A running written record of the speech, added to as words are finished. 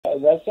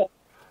That's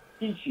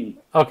peachy.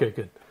 Okay,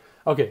 good.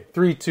 Okay,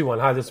 3, 2, 1.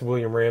 Hi, this is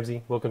William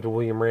Ramsey. Welcome to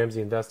William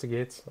Ramsey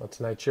Investigates. On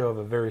tonight's show, I have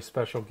a very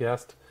special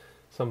guest,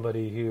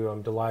 somebody who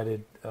I'm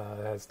delighted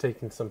has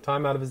taken some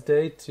time out of his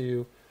day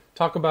to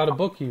talk about a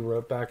book he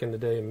wrote back in the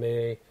day.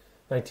 May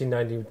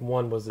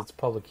 1991 was its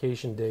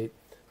publication date.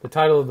 The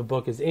title of the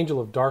book is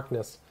Angel of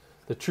Darkness,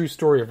 The True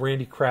Story of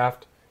Randy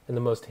Kraft and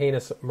the Most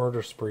Heinous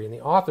Murder Spree. And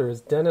the author is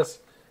Dennis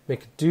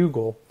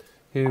McDougal,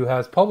 who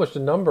has published a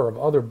number of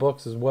other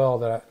books as well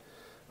that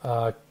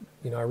I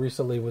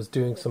recently was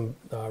doing some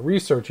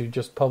research. He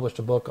just published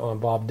a book on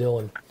Bob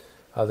Dylan.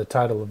 The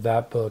title of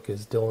that book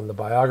is Dylan the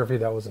Biography.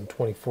 That was in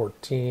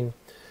 2014.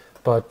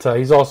 But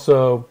he's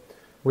also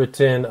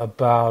written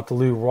about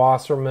Lou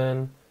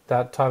Wasserman.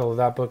 That title of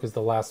that book is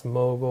The Last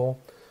Mogul.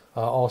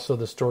 Also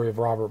the story of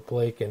Robert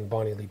Blake and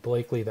Bonnie Lee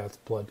Blakely. That's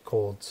Blood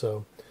Cold.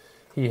 So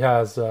he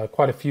has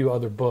quite a few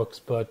other books.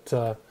 But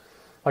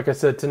like I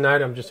said,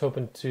 tonight I'm just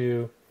hoping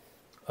to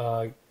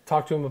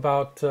talk to him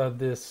about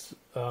this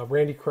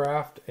Randy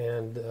Kraft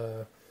and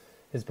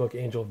his book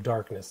Angel of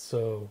Darkness.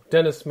 So,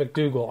 Dennis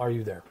McDougal, are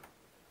you there?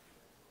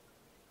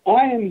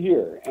 I am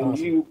here. And Awesome.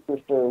 Do you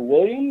prefer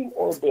William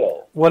or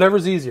Bill?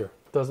 Whatever's easier.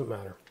 Doesn't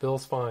matter.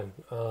 Bill's fine.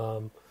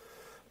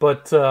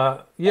 But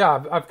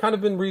I've kind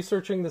of been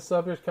researching the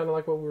subject, kind of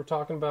like what we were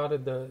talking about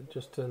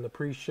just in the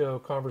pre-show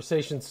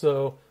conversation.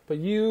 So, but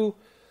you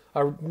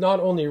not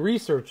only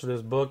researched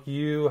this book,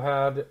 you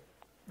had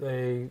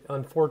a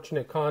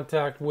unfortunate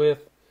contact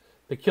with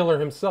the killer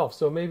himself.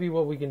 So maybe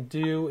what we can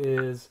do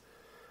is,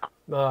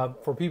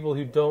 for people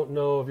who don't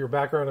know of your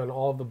background and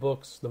all of the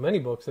books, the many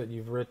books that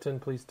you've written,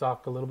 please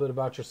talk a little bit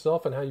about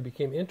yourself and how you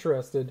became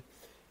interested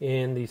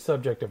in the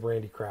subject of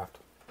Randy Kraft.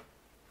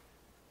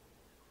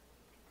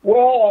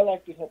 Well, I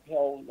like to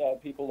tell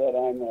people that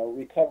I'm a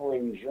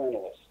recovering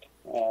journalist.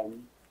 I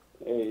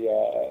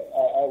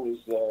was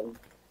a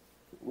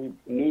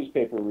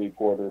newspaper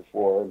reporter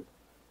for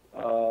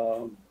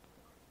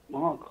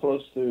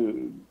close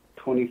to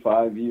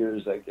 25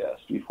 years, I guess,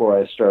 before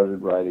I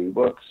started writing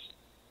books.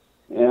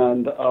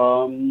 And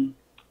the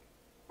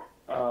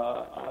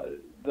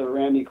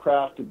Randy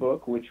Kraft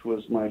book, which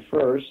was my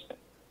first,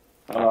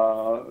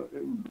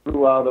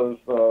 grew out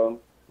of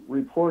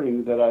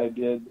reporting that I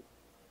did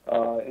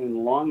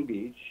in Long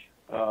Beach,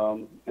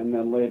 and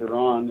then later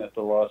on at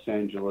the Los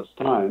Angeles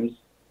Times,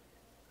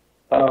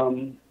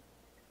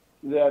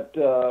 that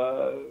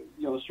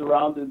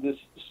surrounded this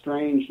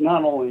strange,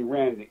 not only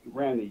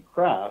Randy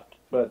Kraft,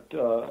 but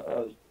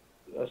a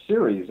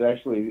series,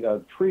 actually a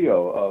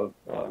trio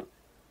of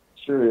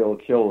serial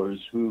killers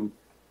who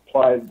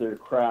plied their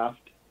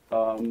craft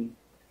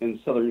in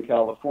Southern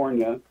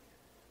California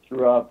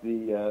throughout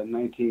the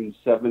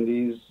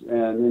 1970s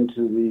and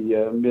into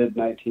the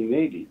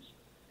mid-1980s.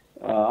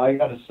 I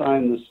got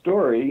assigned the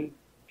story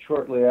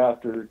shortly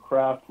after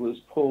Kraft was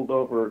pulled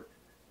over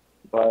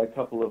by a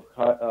couple of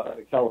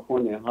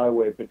California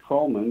highway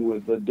patrolmen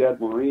with a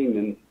dead Marine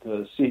in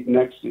the seat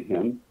next to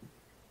him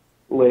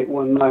late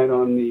one night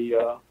on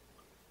the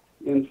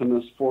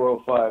infamous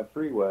 405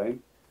 freeway.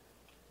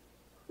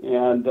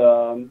 And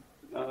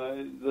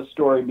the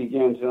story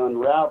began to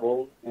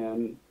unravel,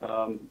 and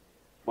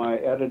my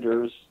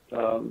editors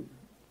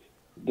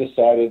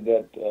decided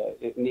that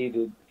it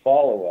needed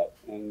follow-up,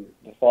 and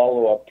the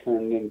follow-up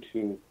turned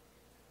into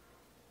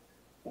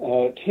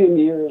 10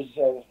 years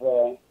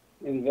of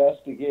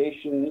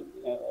investigation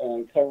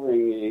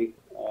covering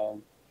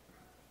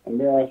a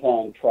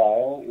marathon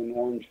trial in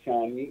Orange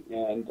County,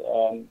 and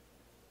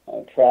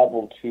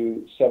traveled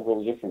to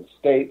several different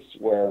states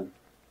where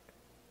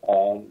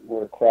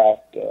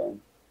Kraft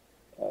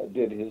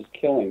did his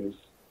killings.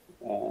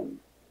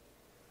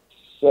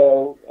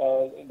 So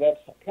that's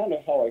kind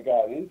of how I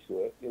got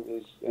into it. It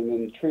was an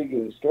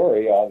intriguing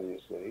story,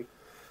 obviously,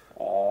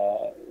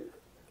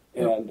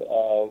 and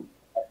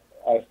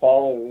I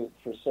followed it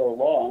for so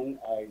long.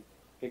 I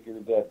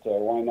figured that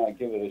why not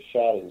give it a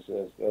shot as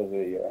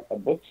a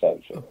book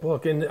subject. A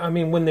book. And I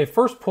mean, when they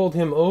first pulled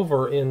him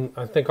over in,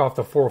 I think off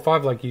the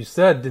 405, like you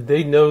said, did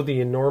they know the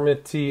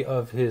enormity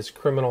of his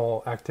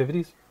criminal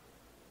activities?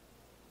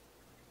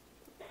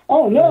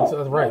 Oh, no.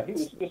 Right. No, he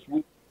was just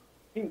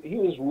he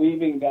was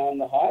weaving down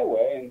the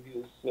highway in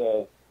his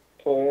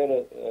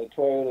Toyota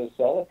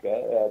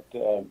Celica at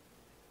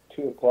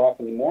 2 o'clock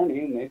in the morning,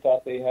 and they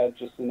thought they had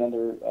just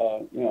another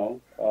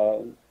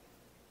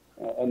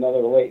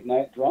late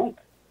night drunk.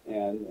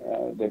 And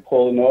they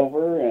pulled him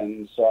over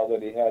and saw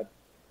that he had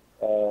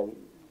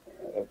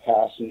a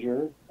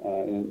passenger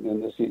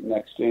in the seat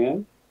next to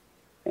him,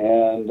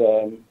 and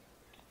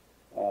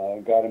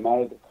got him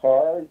out of the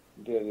car,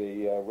 did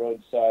a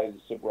roadside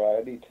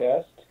sobriety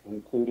test,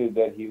 concluded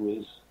that he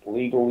was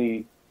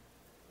legally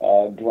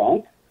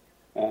drunk,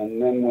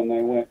 and then when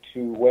they went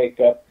to wake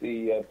up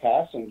the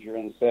passenger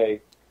and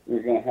say,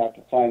 "You're going to have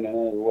to find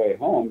another way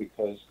home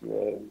because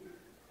the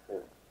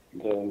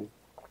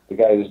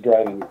guy who's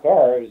driving the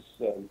car is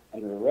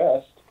under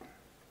arrest,"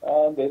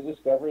 they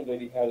discovered that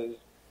he had his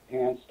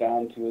pants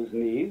down to his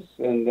knees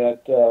and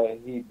that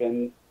he'd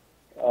been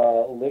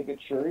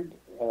ligatured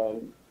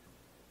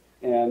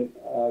and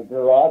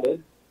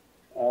garroted,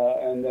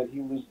 and that he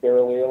was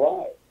barely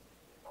alive.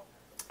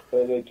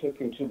 So they took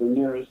him to the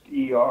nearest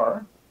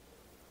ER,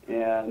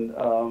 and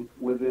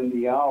within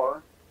the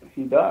hour,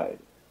 he died.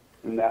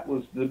 And that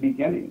was the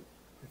beginning.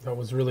 That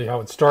was really how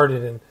it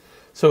started. And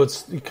so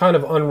it kind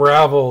of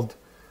unraveled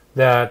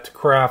that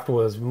Kraft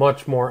was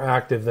much more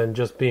active than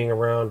just being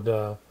around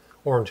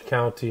Orange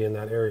County in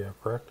that area,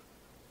 correct?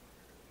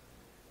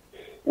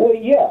 Well,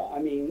 yeah. I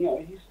mean,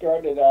 he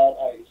started out,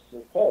 I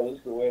suppose,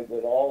 the way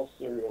that all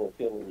serial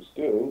killers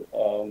do,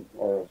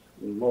 or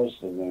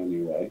most of them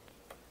anyway.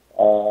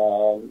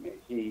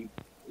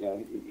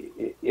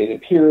 It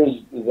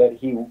appears that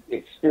he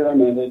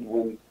experimented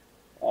when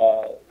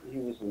he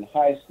was in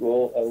high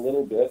school a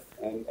little bit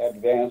and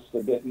advanced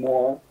a bit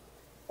more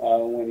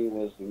when he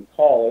was in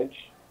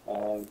college.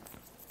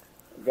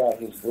 Got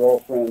his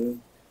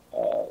girlfriend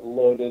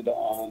loaded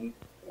on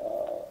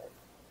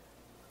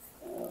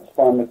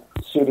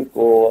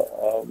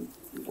pharmaceutical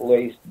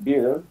laced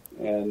beer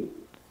and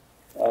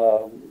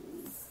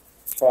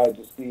tried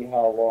to see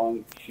how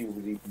long she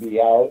would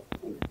be out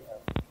and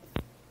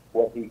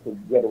what he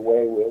could get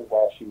away with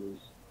while she was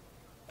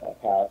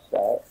passed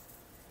out.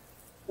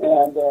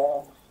 And,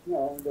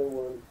 there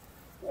were,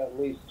 at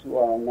least to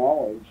our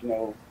knowledge,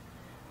 no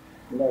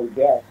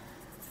deaths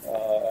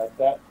at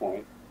that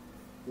point.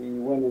 He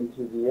went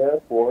into the Air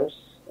Force,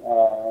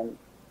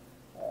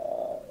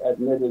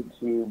 admitted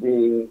to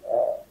being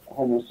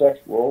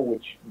homosexual,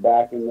 which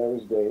back in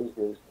those days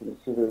was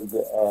considered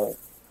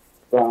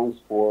grounds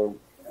for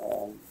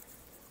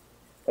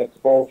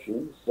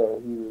expulsion.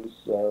 So he was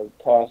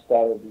tossed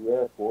out of the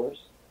Air Force.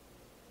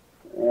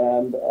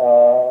 And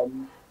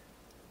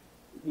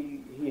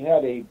he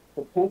had a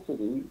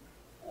propensity,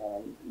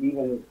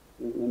 even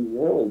in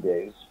the early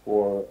days,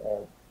 for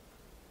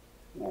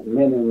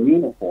men in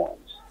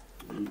uniforms.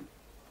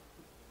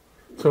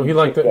 So he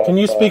liked it. Can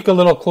you speak a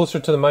little closer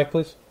to the mic,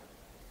 please?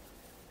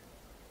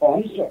 Oh,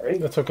 I'm sorry.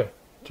 That's okay.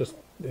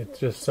 It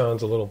just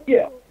sounds a little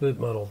bit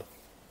muddled.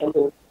 A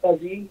little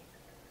fuzzy.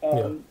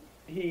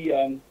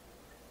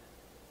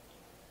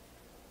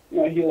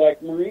 He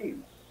liked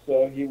Marines,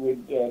 so he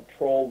would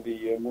troll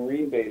the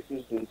Marine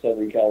bases in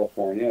Southern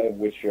California, of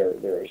which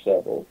there are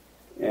several,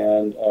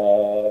 and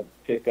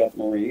pick up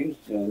Marines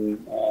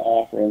and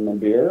offer them a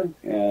beer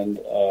and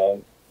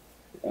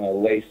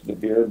lace the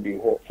beer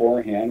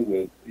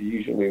beforehand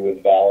usually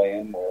with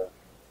Valium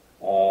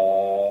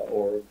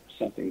or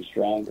something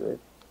stronger,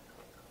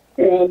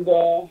 and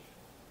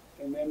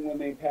then when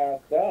they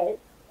passed out,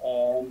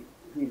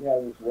 he'd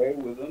have his way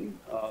with them,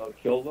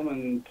 kill them,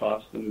 and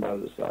toss them by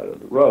the side of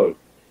the road.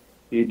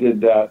 He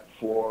did that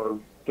for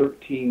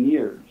 13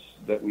 years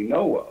that we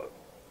know of.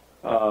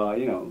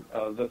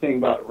 The thing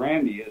about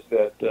Randy is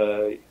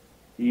that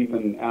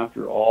even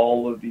after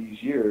all of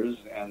these years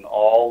and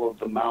all of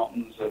the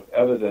mountains of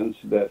evidence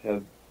that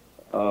have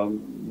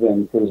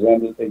been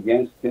presented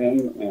against him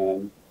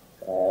and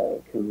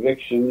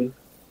conviction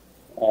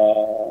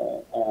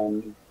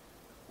on,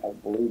 I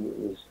believe it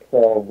was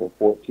 12 or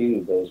 14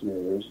 of those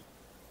murders,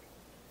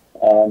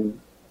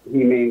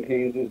 he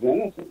maintains his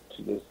innocence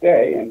to this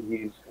day, and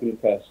he's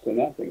confessed to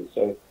nothing.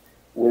 So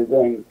we're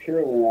going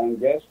purely on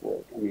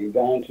guesswork. I mean,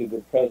 down to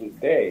the present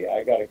day.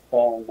 I got a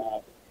call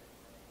not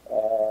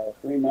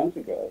 3 months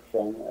ago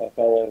from a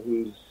fellow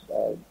who's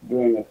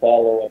doing a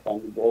follow-up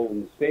on the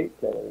Golden State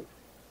Killer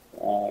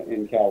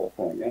in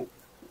California,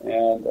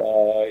 and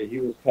he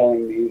was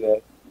telling me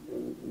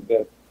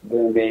that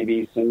there may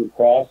be some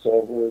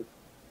crossover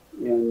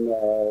in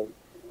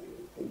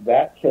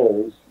that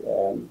killer's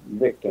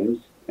victims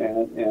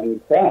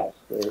and Kraft.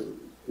 There's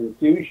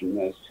confusion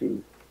as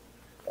to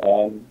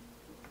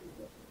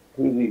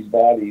who these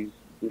bodies,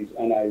 these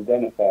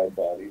unidentified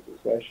bodies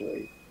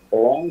especially,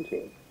 belong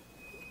to.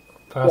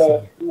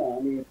 So, I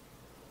mean,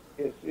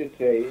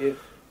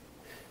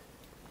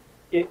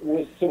 it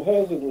was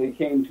supposedly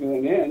came to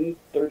an end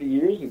 30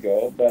 years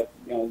ago, but,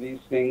 these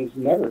things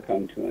never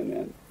come to an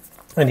end.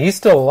 And he's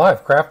still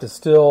alive. Kraft is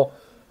still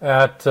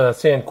at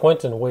San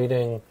Quentin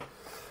waiting.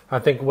 I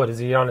think, is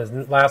he on his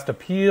last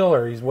appeal,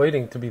 or he's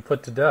waiting to be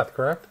put to death,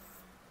 correct?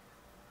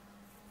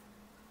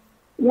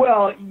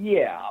 Well,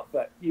 yeah,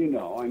 but, I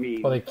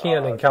mean... Well, they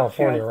can't in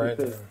California, right?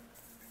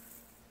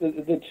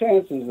 The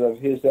chances of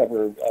his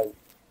ever,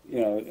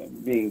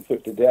 being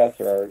put to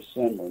death are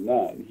slim or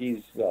none.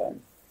 He's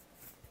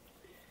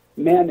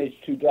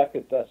managed to duck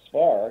it thus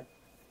far,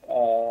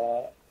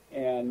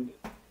 and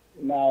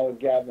now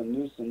Gavin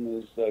Newsom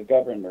is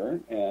governor,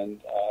 and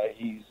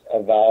he's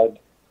avowed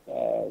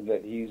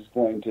that he's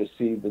going to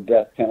see the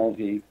death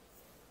penalty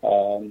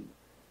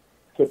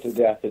put to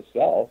death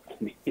itself. I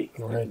mean,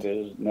 right.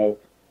 There's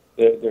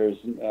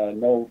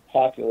no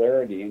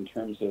popularity in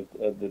terms of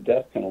the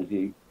death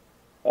penalty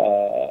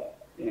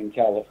in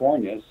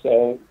California,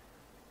 so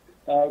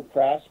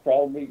Kraft's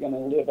probably going to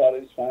live out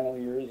his final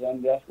years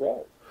on death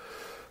row.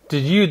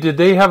 Did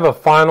they have a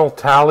final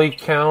tally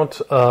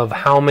count of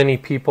how many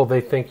people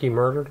they think he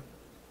murdered?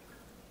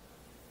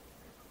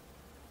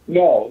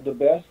 No, the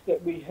best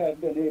that we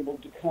have been able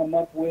to come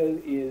up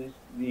with is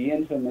the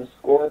infamous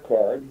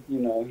scorecard.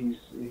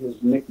 His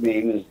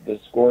nickname is the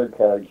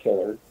scorecard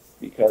killer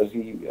because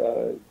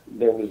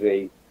there was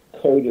a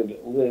coded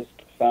list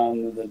found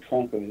in the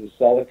trunk of his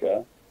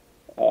Celica,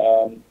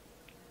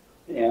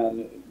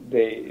 and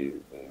the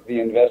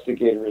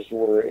investigators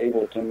were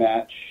able to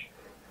match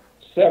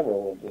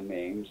several of the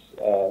names.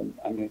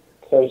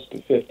 Close to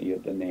 50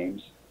 of the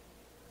names.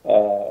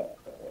 Or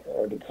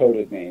the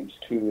coded names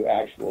to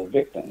actual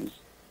victims.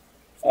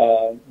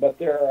 But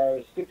there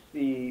are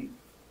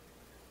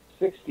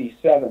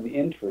 67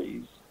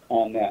 entries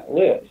on that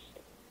list.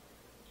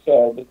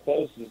 So the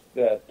closest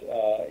that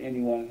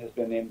anyone has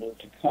been able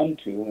to come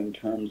to in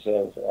terms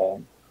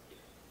of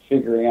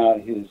figuring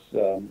out his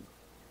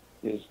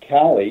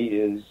tally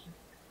is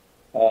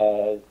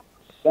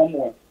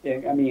somewhat.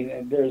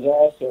 There's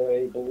also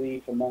a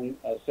belief among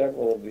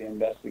several of the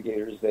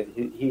investigators that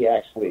he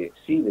actually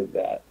exceeded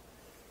that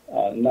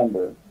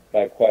number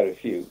by quite a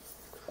few.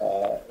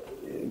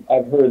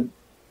 I've heard,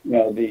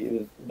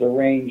 the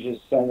range is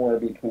somewhere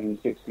between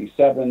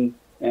 67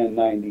 and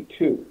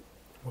 92.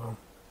 Wow.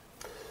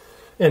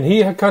 And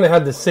he kind of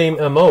had the same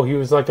MO. He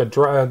was like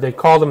they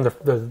called him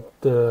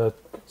the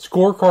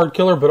scorecard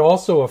killer, but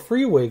also a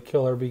freeway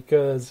killer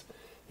because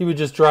he would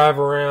just drive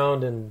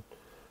around and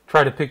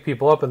try to pick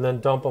people up and then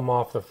dump them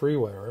off the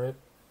freeway, right?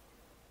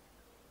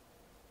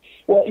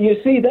 Well,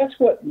 you see, that's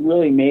what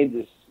really made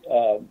this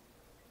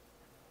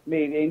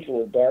made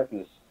Angel of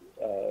Darkness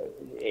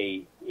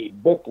a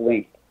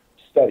book-length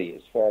study,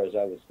 as far as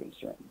I was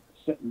concerned,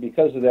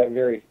 because of that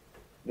very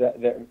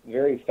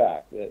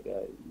fact that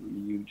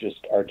you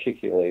just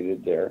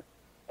articulated there.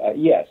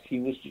 Yes, he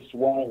was just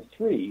one of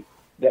three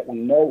that we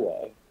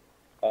know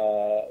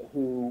of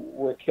who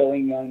were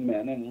killing young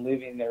men and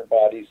leaving their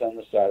bodies on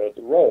the side of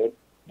the road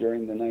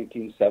during the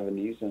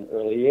 1970s and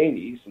early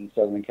 80s in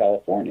Southern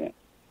California.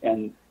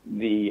 And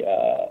the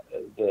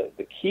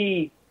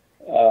key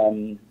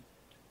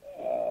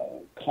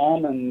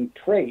common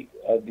trait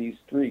of these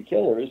three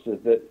killers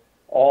is that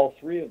all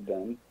three of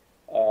them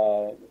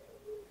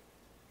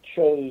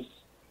chose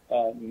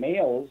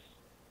males,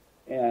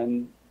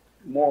 and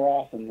more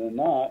often than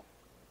not,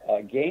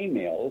 gay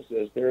males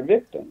as their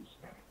victims.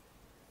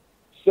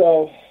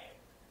 So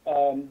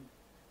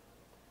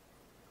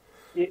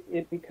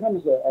it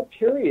becomes a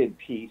period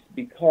piece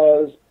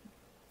because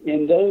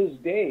in those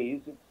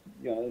days,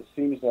 it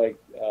seems like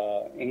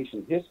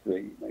ancient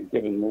history,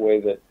 given the way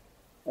that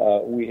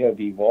we have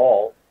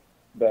evolved.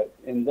 But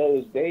in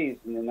those days,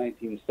 in the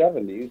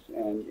 1970s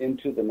and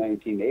into the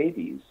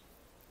 1980s,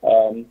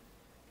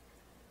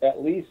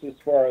 at least as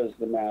far as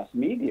the mass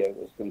media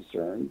was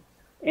concerned,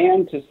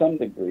 and to some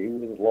degree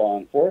with law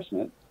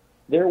enforcement,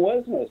 there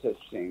was no such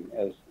thing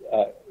as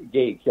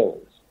gay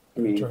killers. I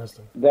mean,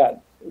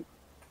 that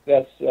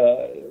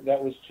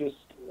was just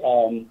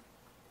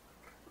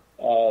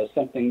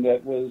something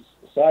that was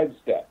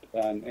sidestepped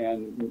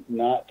and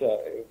not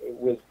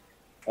with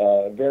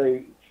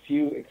very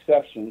few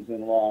exceptions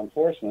in law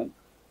enforcement.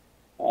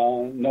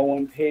 No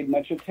one paid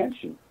much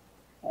attention.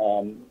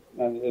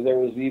 There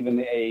was even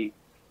a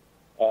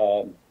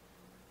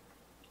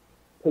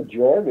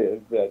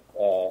pejorative that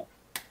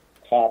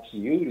cops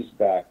used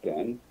back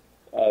then.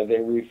 They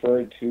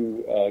referred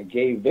to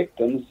gay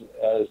victims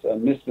as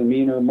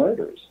misdemeanor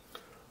murders.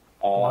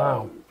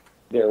 Wow.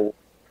 There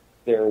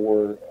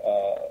were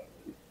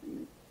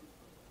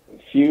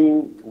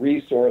few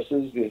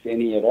resources, if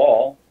any at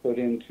all, put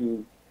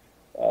into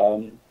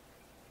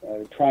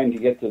trying to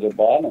get to the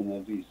bottom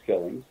of these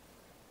killings.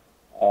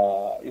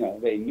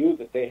 They knew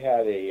that they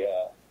had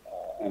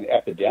an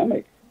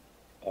epidemic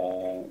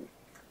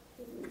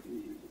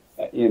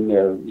in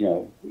their,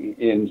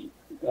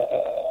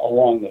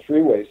 along the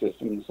freeway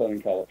system in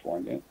Southern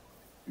California,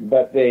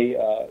 but they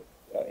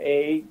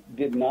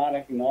did not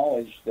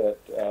acknowledge that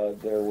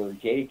there were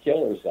gay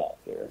killers out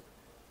there,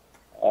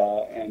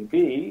 and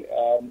B,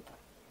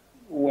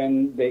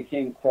 when they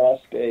came across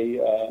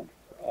a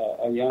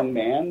young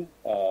man,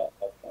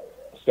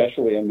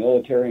 especially a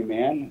military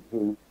man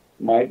who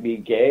might be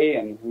gay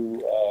and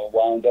who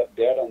wound up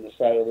dead on the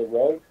side of the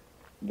road,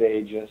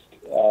 they just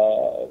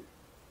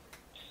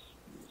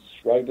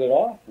shrugged it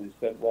off and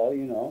said, well,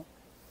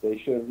 they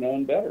should have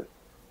known better.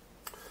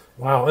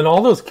 Wow, and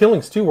all those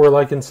killings, too, were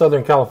like in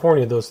Southern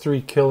California, those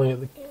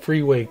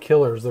freeway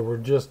killers. There were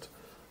just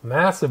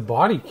massive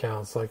body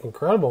counts, like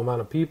incredible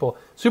amount of people.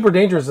 Super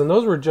dangerous, and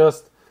those were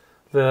just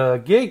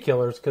the gay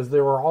killers because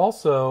there were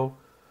also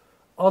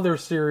other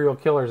serial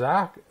killers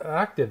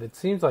active. It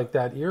seems like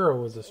that era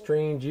was a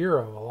strange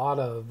era. A lot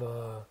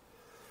of...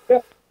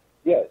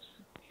 Yes.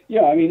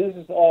 Yeah, this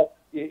is all...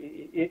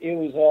 It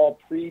was all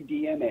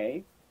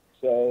pre-DNA,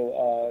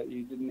 so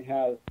you didn't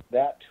have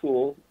that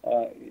tool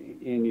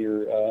in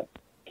your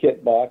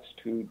kit box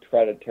to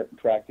try to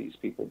track these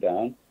people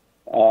down.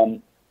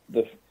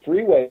 The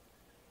freeway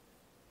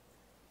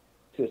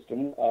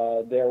system,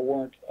 there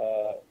weren't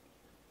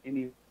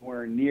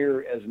anywhere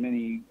near as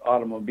many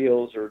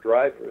automobiles or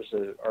drivers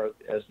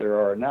as there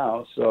are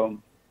now. So,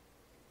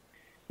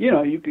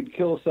 you could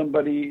kill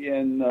somebody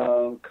in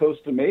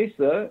Costa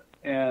Mesa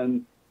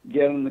and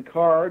get in the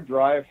car,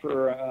 drive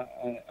for a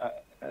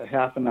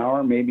half an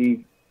hour,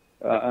 maybe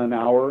an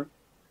hour,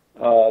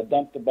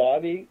 dump the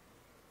body,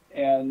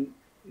 and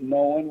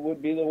no one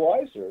would be the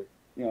wiser.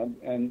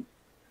 And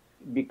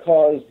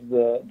because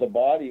the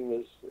body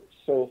was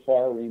so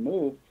far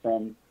removed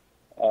from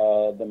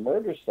the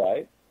murder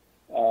site,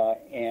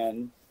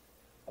 and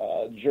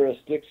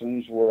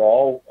jurisdictions were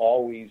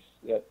always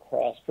at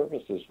cross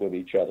purposes with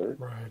each other.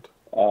 Right.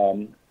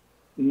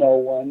 No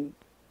one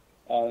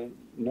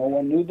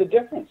knew the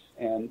difference,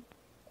 and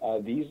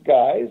these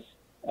guys,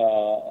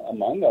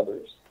 among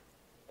others,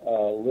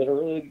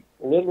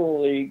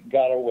 literally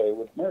got away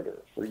with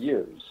murder for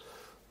years.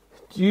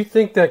 Do you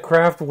think that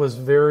Kraft was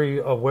very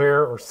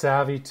aware or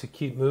savvy to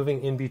keep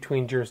moving in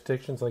between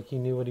jurisdictions, like he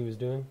knew what he was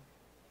doing?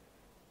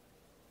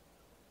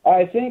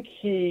 I think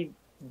he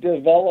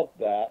developed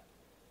that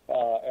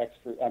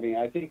expert. I mean,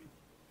 I think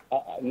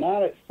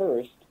not at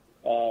first,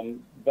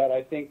 but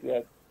I think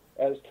that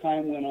as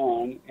time went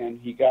on and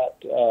he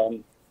got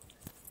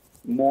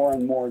more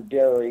and more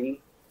daring,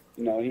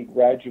 he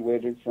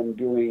graduated from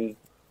doing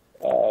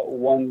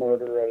one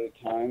murder at a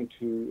time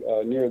to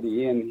near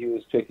the end he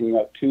was picking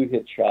up two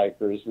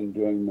hitchhikers and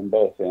doing them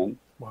both in.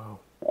 Wow.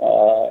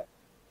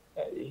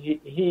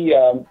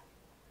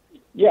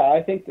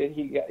 I think that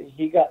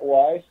he got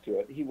wise to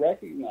it. He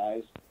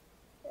recognized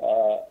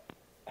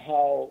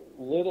how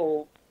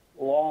little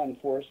law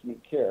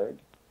enforcement cared,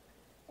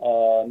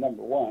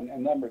 number one.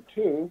 And number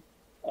two,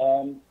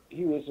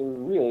 he was a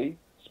really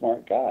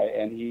smart guy,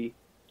 and he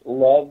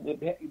loved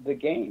the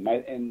game.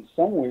 In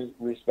some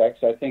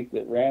respects, I think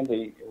that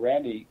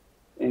Randy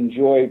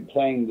enjoyed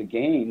playing the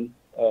game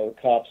of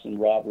cops and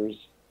robbers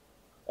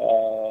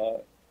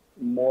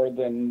more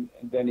than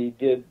he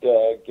did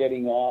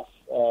getting off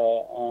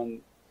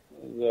on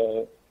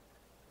the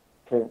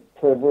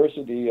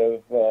perversity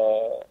of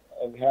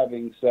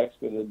having sex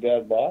with a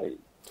dead body.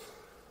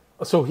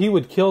 So he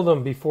would kill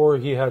them before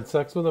he had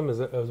sex with them?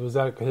 Was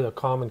that a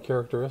common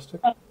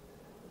characteristic?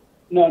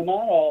 No,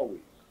 not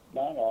always.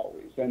 Not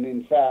always. And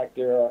in fact,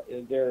 there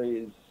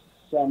is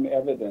some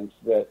evidence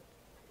that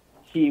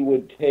he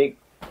would take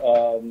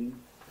a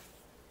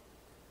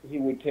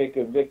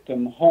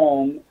victim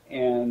home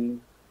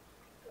and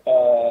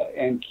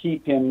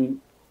keep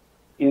him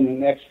in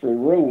an extra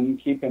room,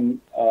 keep him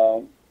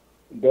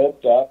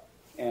doped up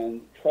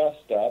and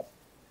trussed up,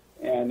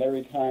 and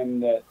every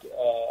time that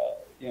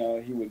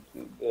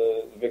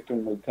the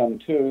victim would come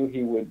to,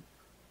 he would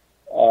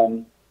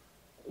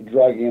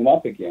drug him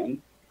up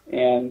again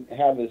and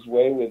have his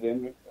way with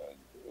him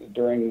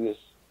during this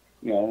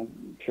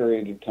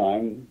period of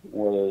time,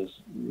 whether it was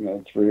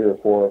 3 or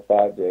 4 or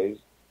 5 days,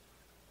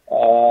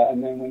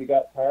 and then when he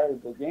got tired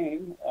of the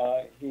game,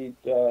 he'd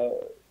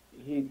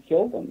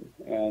kill them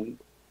and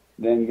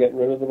then get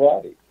rid of the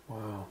body.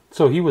 Wow!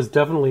 So he was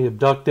definitely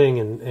abducting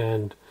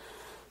and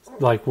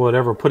like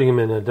whatever, putting him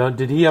in a dungeon.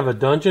 Did he have a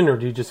dungeon, or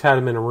did he just had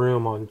him in a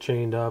room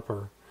chained up,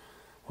 or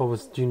what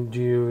was? Do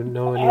you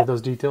know any of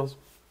those details?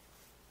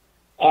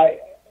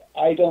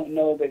 I don't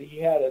know that he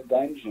had a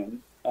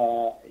dungeon.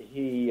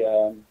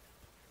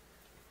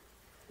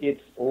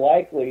 It's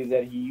likely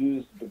that he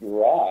used the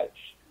garage,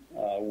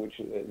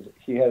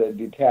 he had a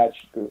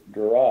detached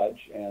garage,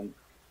 and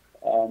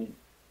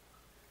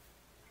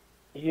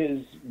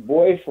his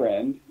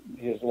boyfriend,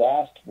 his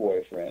last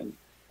boyfriend,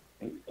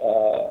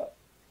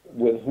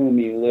 with whom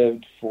he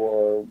lived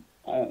for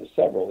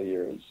several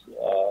years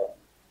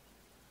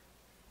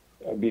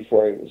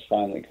before he was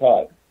finally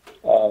caught,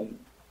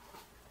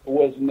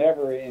 was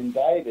never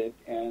indicted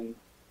and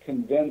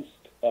convinced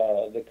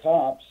the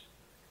cops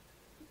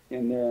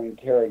in their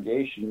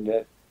interrogation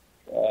that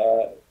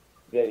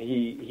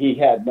he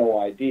had no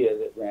idea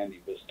that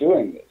Randy was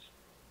doing this,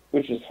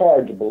 which is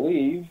hard to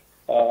believe.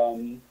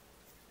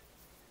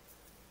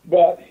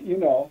 But, you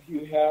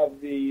have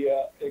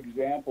the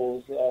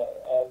examples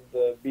of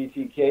the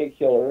BTK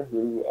killer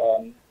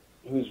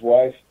whose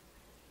wife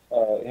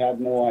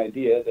had no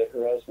idea that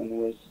her husband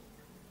was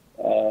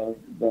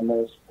the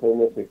most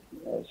prolific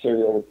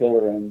serial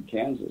killer in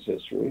Kansas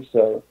history.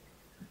 So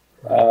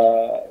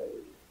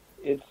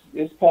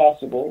it's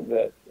possible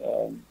that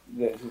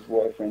his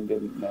boyfriend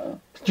didn't know.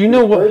 Do you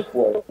know what?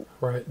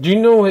 Right. Do you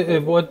know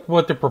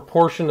what the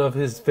proportion of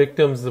his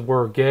victims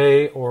were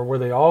gay, or were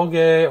they all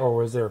gay, or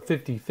was there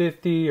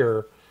 50-50,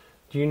 or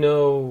do you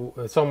know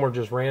some were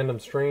just random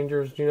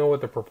strangers? Do you know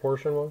what the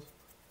proportion was?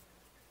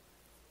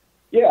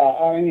 Yeah,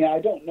 I mean, I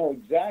don't know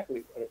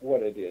exactly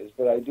what it is,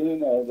 but I do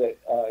know that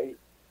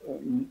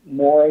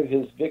more of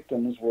his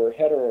victims were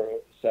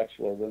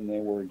heterosexual than they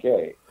were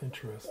gay.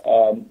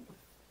 Interesting.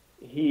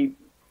 He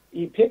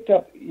picked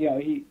up,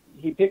 he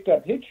picked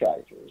up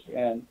hitchhikers,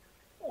 and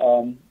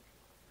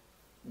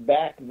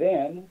back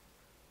then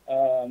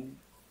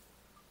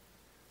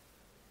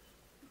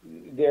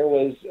there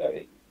was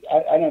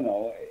I don't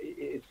know,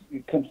 it's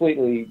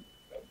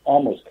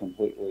almost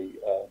completely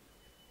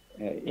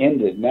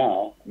ended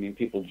now. I mean,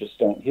 people just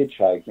don't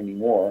hitchhike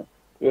anymore.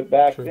 But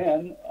back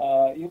then,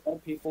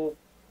 people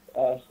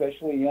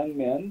especially young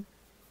men,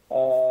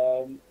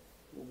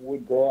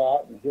 would go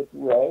out and hit the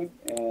road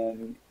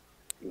and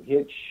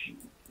hitch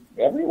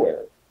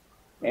everywhere.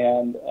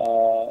 And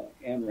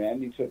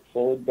Randy took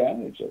full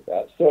advantage of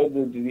that. So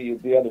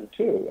the other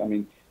two. I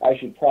mean, I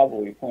should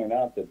probably point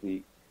out that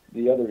the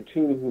other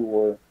two who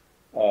were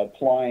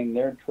plying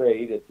their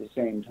trade at the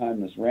same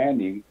time as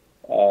Randy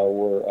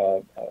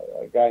were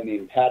a guy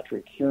named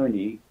Patrick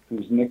Kearney,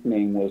 whose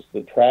nickname was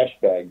the Trash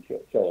Bag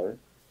Killer,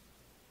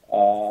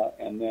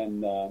 and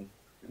then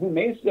who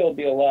may still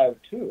be alive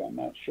too. I'm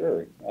not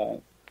sure.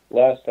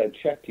 Last I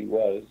checked, he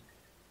was.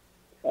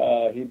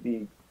 He'd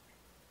be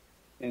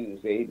in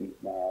his 80s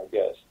now, I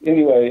guess.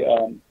 Anyway,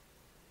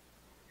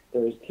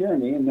 there was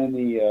Kearney, and then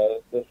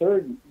the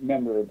third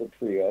member of the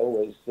trio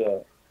was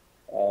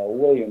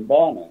William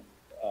Bonin,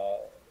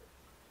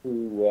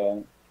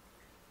 who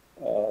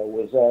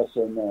was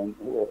also known.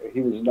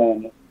 He was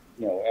known,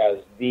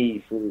 as the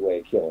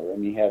freeway killer,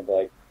 and he had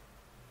I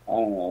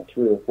don't know,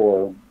 3 or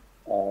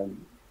 4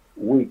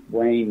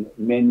 weak-brained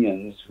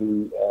minions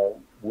who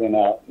went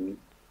out and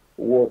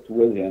worked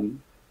with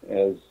him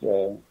as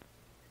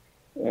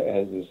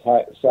his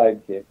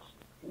sidekicks,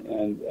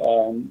 and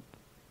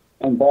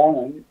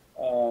Bonin,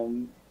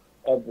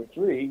 of the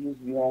 3, he's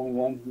the only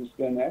one who's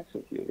been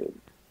executed.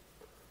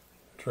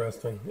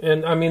 Interesting.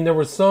 And I mean, there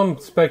was some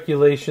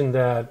speculation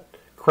that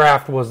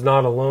Kraft was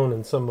not alone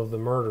in some of the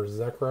murders. Is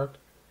that correct?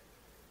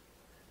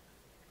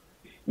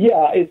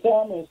 Yeah, it's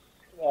almost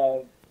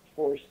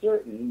for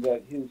certain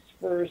that his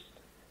first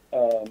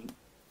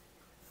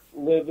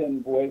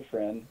live-in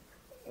boyfriend,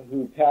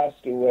 who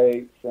passed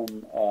away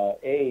from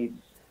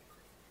AIDS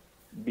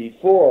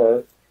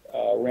before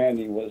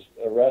Randy was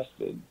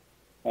arrested,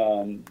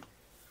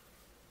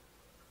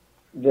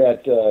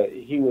 that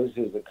he was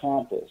his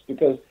accomplice,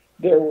 because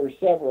there were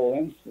several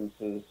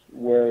instances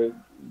where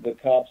the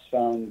cops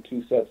found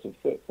 2 sets of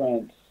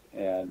footprints,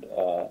 and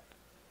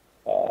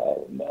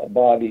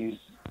bodies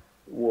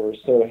were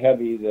so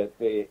heavy that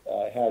they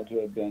had to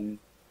have been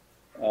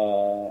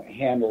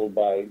handled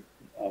by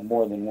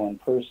more than one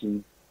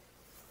person.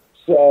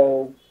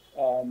 So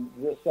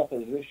the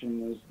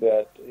supposition was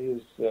that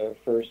his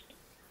first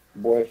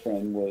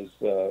boyfriend was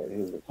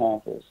his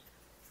accomplice.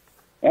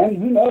 And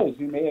who knows,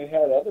 he may have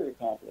had other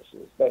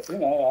accomplices. But,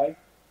 I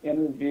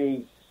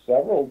interviewed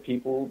several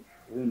people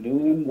who knew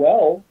him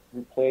well,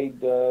 who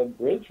played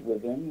bridge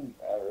with him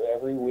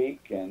every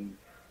week and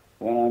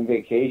went on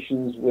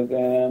vacations with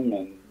him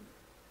and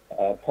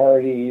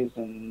parties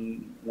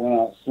and went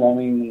out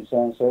slumming and so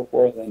on and so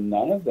forth. And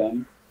none of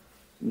them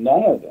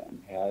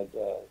had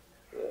the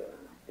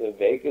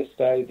vaguest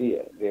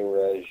idea. They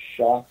were as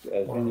shocked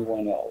as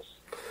anyone else.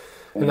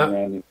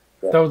 And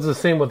that was the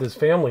same with his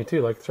family,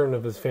 too. Like, certain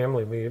of his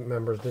family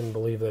members didn't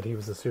believe that he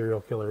was a serial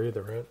killer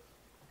either, right?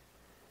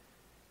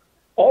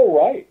 Oh,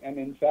 right. And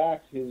in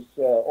fact, his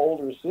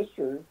older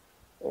sister,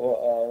 she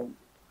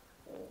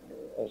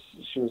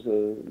was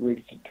a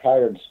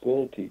retired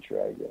school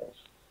teacher, I guess,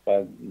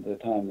 by the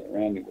time that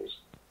Randy was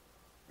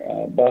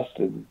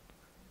busted.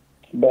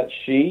 But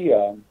she's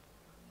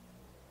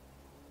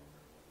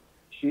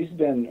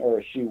been,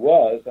 or she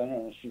was, I don't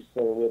know if she's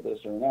still with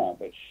us or not,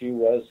 but she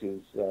was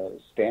his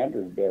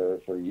standard bearer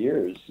for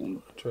years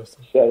and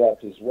set up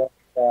his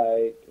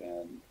website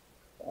and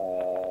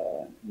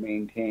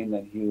maintained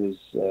that he was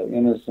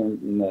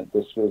innocent and that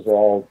this was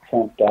all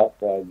trumped up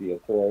by the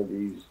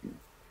authorities.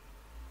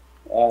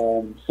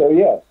 So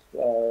yes,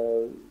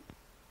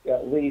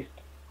 at least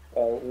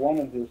one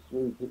of his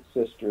 3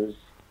 sisters,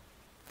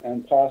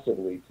 and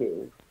possibly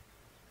 2,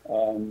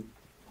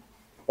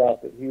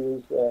 thought that he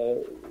was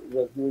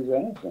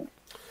innocent.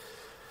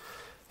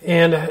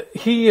 And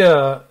he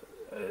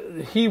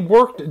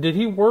worked. Did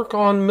he work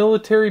on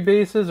military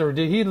bases, or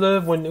did he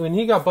live when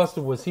he got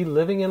busted? Was he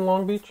living in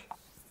Long Beach?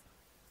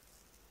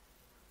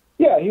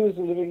 Yeah, he was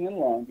living in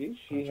Long Beach.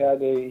 He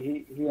had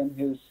he and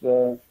his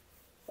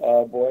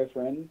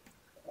boyfriend,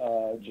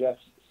 Jeff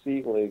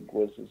Seelig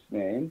was his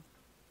name,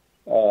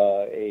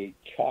 a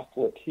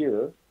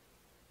chocolatier.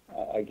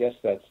 I guess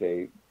that's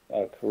a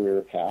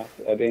career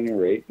path. At any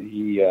rate,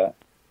 Jeff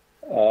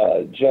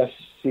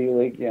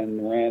Seelig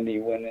and Randy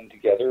went in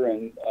together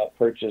and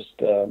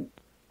purchased an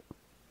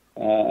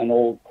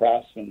old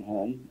craftsman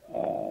home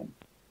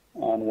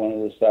on one of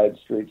the side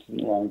streets in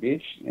Long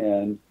Beach,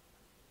 and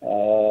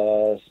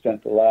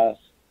spent the last,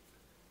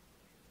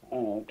 I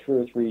don't know, 2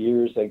 or 3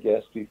 years, I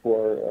guess,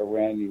 before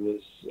Randy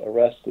was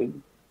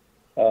arrested,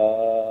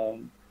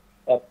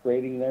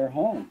 upgrading their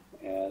home.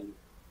 And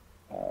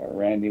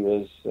Randy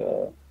was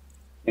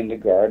into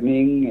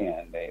gardening,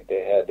 and they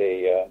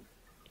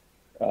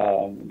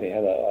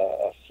had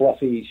a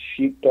fluffy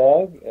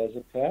sheepdog as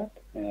a pet,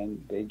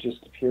 and they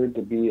just appeared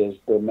to be as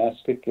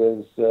domestic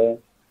as you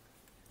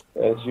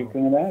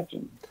can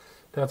imagine.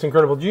 That's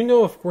incredible. Do you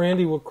know if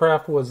Randy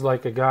Kraft was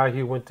like a guy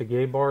who went to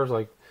gay bars?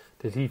 Like,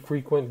 did he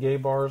frequent gay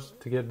bars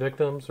to get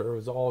victims, or it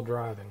was all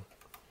driving?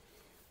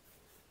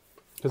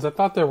 Because I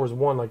thought there was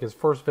one, like his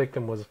first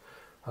victim was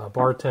a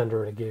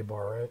bartender at a gay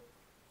bar, right?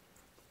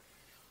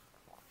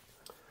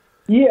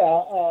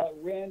 Yeah,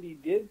 Randy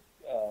did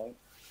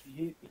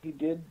he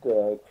did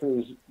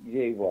cruise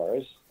gay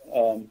bars,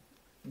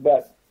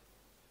 but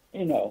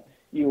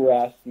you were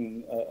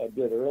asking a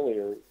bit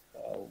earlier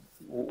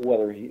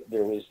whether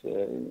there was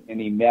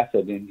any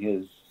method in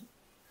his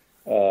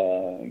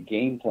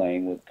game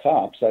playing with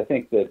cops. I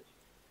think that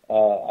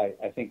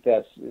I think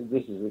this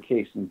is the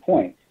case in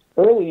point.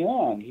 Early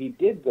on, he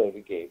did go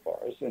to gay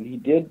bars, and he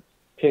did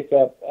pick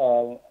up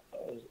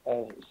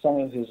some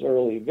of his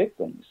early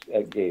victims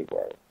at gay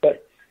bars.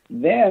 But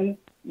then,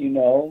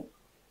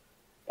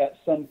 at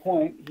some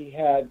point, he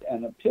had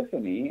an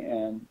epiphany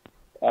and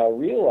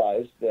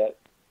realized that,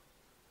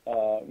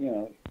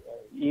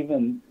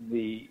 even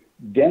the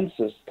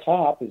densest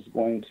cop is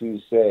going to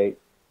say,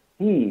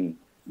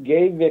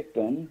 gay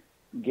victim,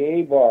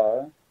 gay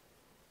bar,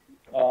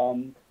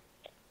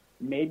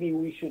 maybe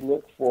we should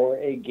look for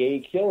a gay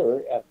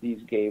killer at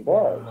these gay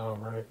bars. Oh,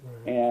 right.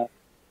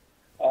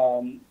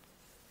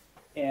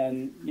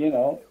 And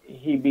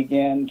he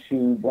began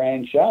to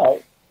branch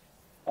out,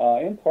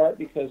 in part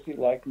because he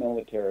liked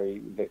military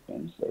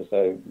victims, as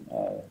I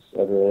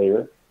said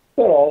earlier,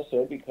 but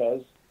also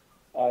because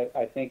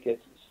I think at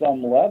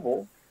some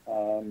level,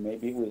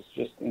 maybe it was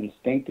just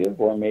instinctive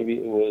or maybe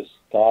it was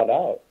thought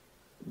out,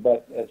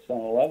 but at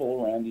some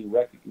level, Randy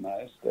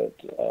recognized that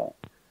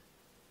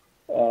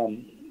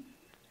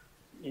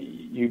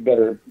you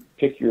better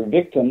pick your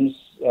victims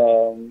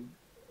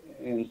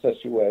in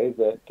such a way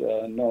that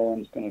no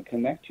one's going to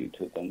connect you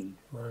to them.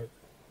 Right.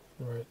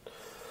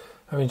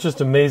 I mean, it's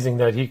just amazing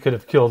that he could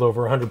have killed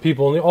over 100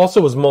 people. And he also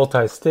was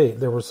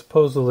multi-state. There were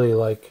supposedly,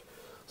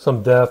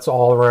 some deaths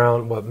all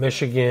around,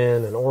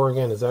 Michigan and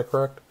Oregon. Is that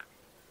correct?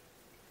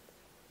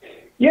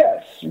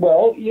 Yes.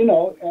 Well,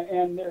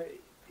 and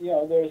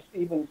there's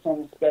even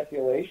some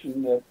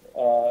speculation that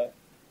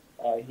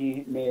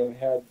he may have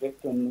had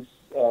victims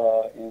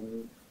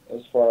in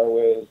as far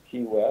away as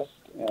Key West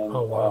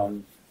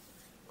and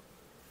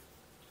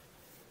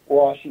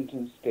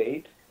Washington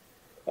State,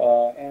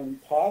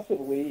 and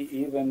possibly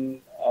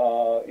even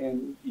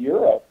in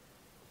Europe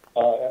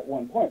at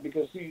one point.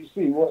 Because you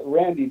see what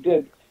Randy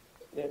did.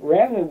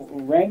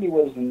 Randy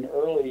was an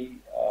early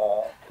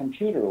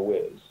computer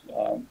whiz.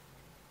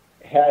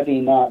 Had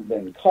he not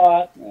been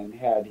caught, and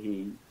had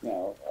he,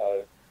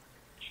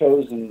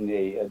 chosen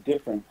a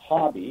different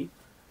hobby,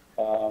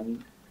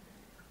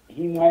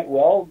 he might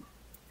well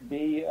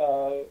be,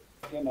 a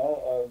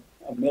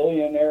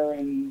millionaire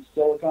in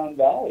Silicon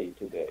Valley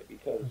today,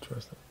 because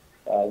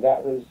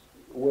that was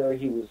where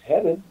he was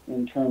headed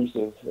in terms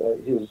of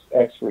his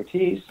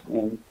expertise,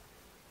 and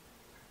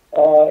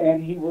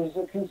he was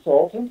a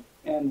consultant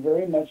and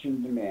very much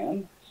in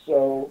demand.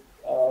 So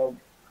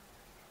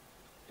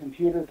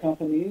computer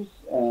companies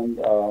and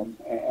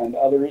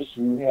others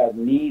who had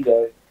need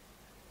of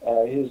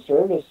his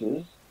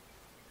services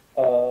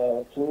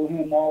flew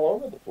him all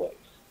over the place,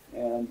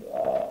 and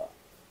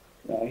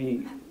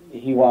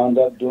he wound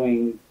up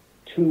doing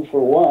 2 for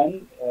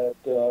 1 at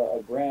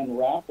a Grand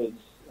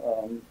Rapids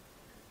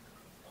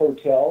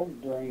hotel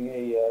during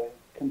a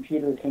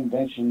computer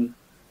convention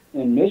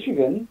in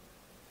Michigan.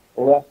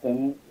 Left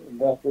their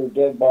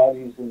dead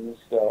bodies in the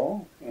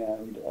stow,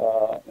 and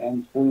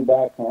flew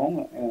back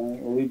home,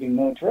 and leaving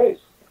no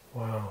trace.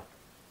 Wow,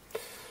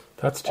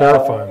 that's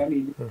terrifying. And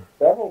he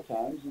several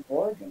times in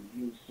Oregon.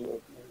 He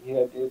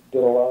did a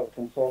lot of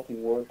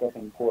consulting work up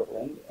in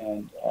Portland,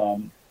 and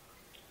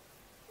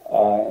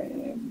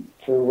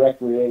for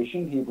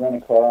recreation, he'd rent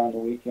a car on the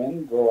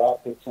weekend, go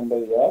out, pick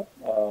somebody up,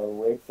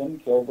 rape them,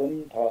 kill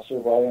them, toss their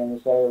body on the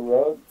side of the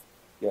road,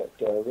 get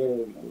rid of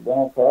the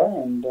rental car,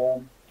 and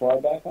fly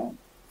back home.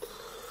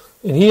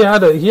 And he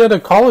had a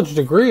college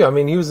degree. I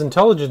mean, he was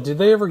intelligent. Did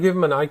they ever give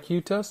him an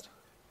IQ test?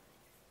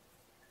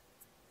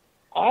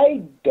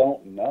 I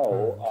don't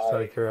know. Just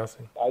out of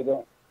curiosity. I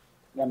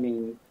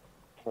mean,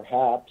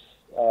 perhaps.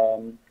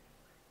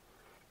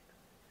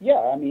 Yeah,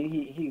 I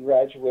mean, he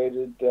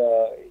graduated.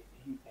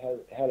 He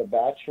had a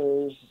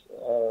bachelor's.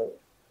 I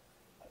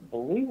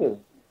believe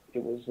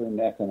it was in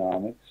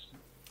economics.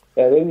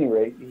 At any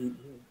rate, he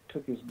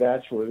took his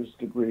bachelor's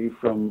degree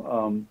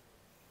from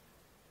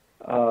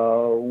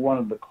one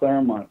of the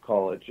Claremont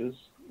colleges,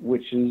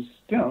 which is,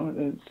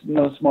 it's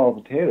no small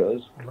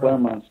potatoes. Right.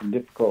 Claremont's a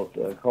difficult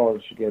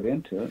college to get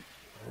into.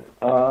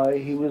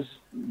 He was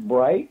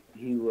bright.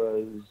 He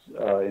was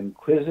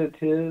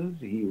inquisitive.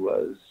 He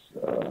was,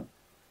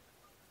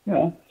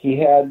 he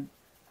had,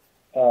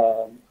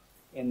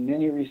 in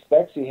many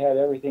respects, he had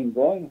everything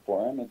going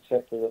for him,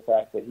 except for the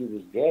fact that he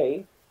was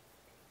gay.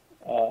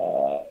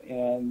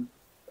 And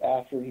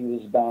after he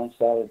was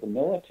bounced out of the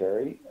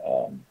military,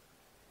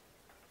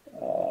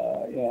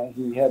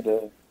 he had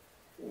to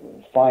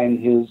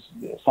find a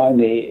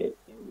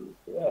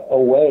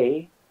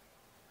way,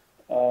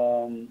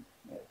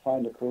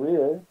 find a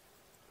career,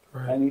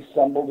 right. And he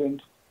stumbled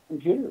into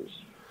computers.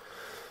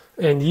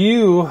 And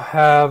you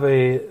have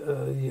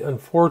a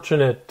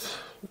unfortunate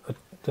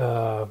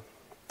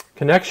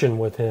connection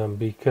with him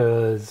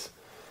because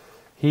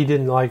he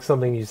didn't like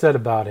something you said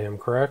about him,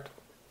 correct?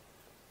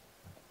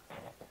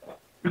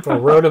 Or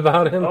wrote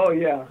about him? Oh,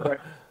 yeah, right.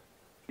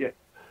 Yeah.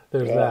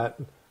 there's that.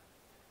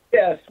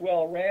 Yes,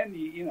 well,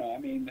 Randy, I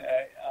mean,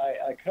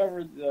 I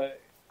covered the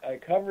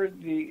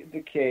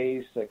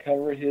case. I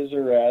covered his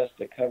arrest.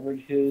 I covered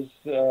his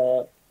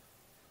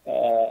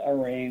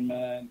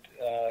arraignment,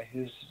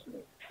 his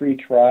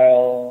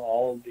pre-trial,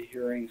 all of the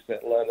hearings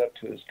that led up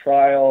to his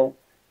trial,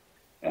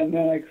 and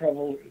then I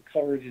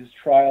covered his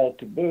trial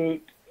to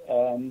boot,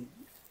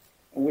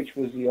 which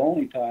was the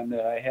only time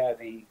that I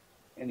had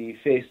any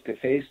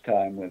face-to-face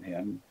time with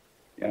him.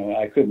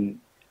 I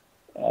couldn't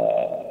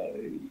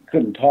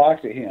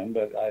talk to him,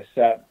 but I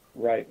sat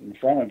right in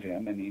front of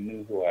him, and he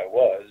knew who I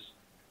was.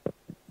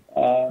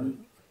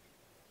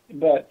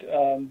 But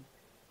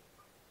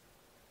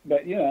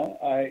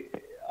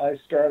I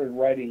started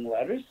writing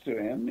letters to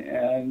him,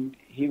 and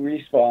he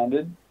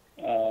responded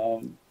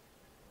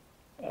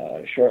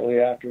shortly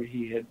after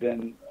he had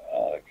been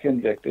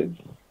convicted,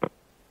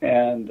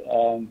 and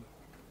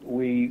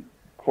we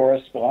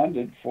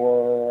corresponded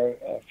for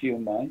a few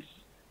months.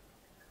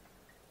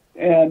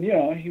 And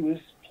he was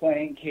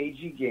playing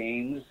cagey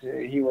games.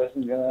 He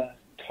wasn't going to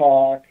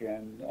talk,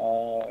 and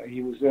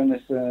he was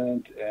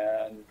innocent,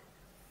 and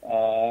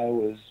I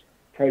was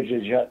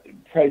prejudicial,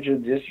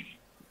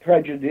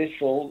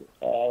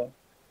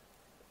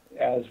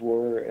 as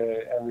were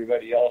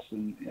everybody else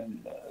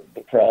in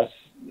the press,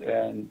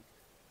 and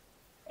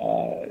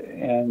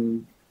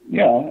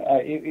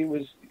it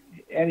was,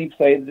 and he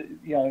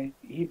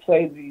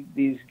played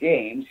these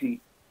games. He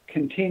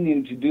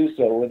continued to do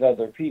so with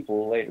other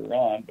people later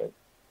on, but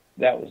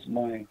that was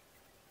my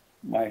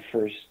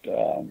first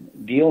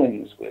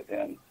dealings with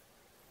him.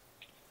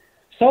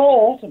 So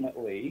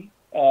ultimately,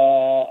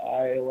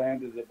 I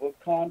landed the book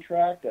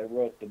contract. I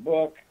wrote the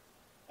book,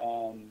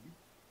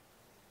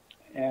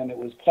 and it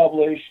was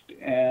published,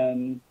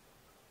 and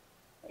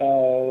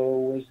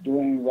was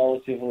doing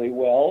relatively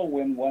well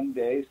when one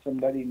day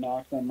somebody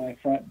knocked on my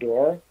front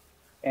door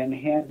and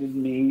handed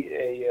me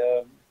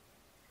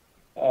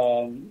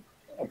a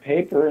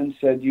paper and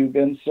said, "You've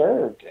been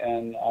served."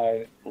 And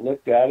I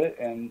looked at it,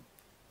 and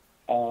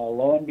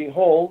lo and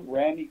behold,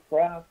 Randy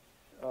Kraft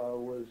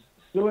was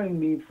suing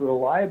me for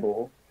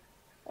libel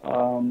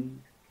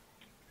from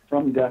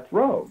death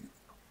row.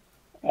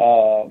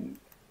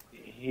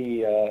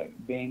 He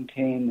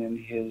maintained in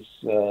his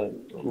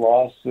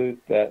lawsuit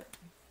that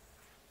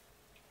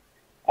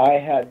I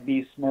had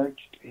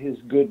besmirched his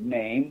good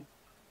name,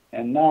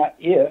 and not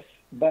if,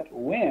 but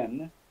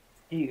when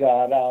he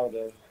got out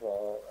of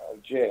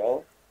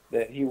jail,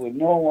 that he would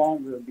no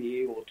longer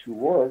be able to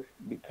work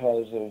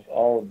because of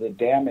all of the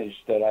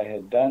damage that I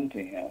had done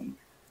to him.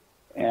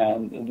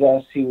 And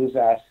thus he was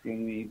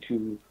asking me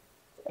to,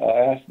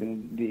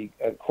 asking the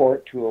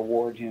court to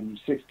award him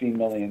 $60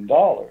 million.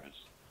 So,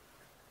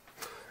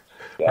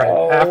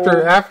 right.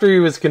 After he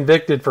was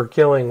convicted for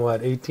killing,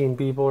 18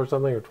 people or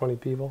something, or 20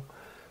 people?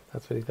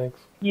 That's what he thinks?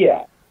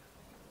 Yeah.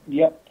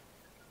 Yep.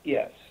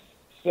 Yes.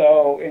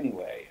 So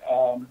anyway,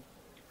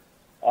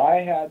 I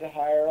had to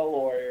hire a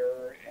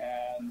lawyer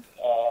and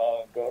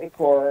go to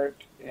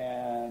court,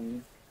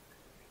 and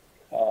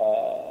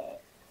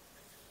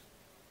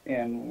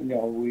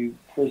we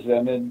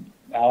presented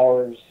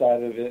our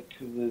side of it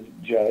to the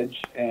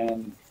judge,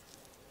 and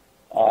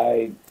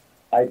I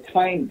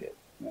timed it.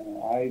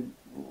 I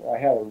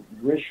had a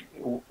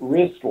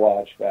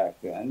wristwatch back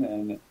then,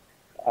 and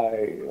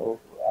I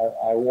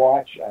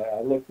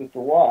looked at the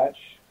watch,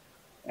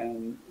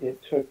 and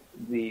it took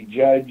the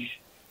judge,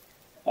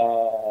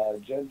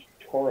 Judge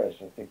Torres,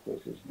 I think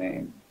was his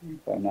name,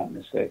 if I'm not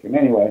mistaken.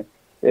 Anyway,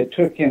 it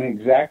took him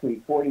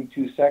exactly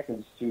 42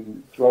 seconds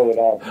to throw it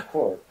out of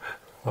court.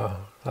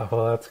 Wow.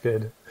 Well, that's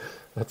good.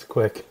 That's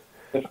quick.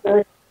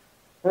 The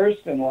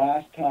first and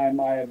last time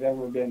I have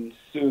ever been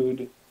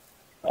sued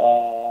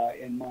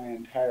in my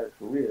entire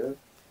career.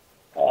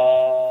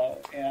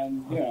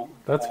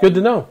 That's good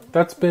to know.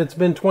 It's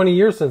been 20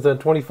 years since then,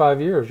 25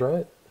 years,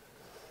 right?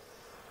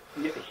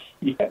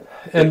 Yeah.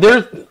 And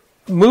there's,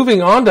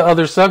 moving on to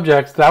other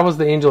subjects, that was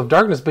The Angel of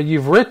Darkness, but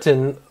you've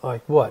written,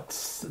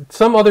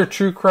 some other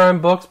true crime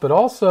books, but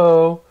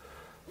also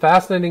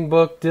fascinating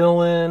book,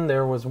 Dylan.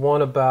 There was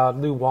one about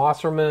Lou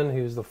Wasserman,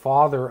 who's the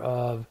father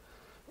of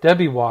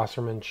Debbie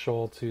Wasserman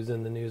Schultz, who's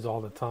in the news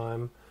all the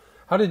time.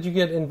 How did you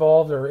get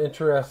involved or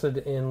interested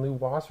in Lou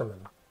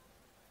Wasserman?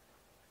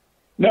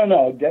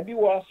 No. Debbie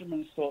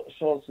Wasserman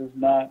Schultz is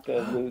not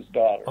Lou's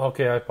daughter.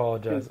 Okay, I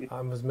apologize.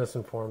 I was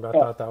misinformed. I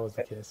thought that was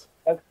the case.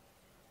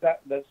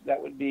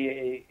 That would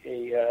be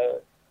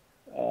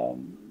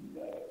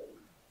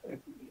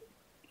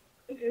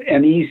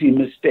an easy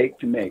mistake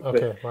to make.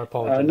 Okay, my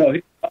apologies. No,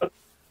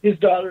 his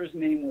daughter's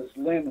name was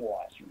Lynn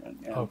Wasserman.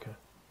 And, okay.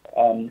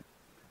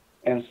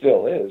 And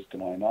still is, to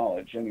my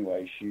knowledge.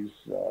 Anyway, she's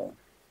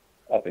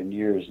up in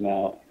years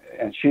now,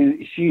 and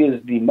she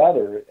is the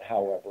mother,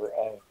 however,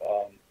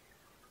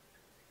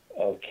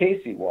 of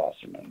Casey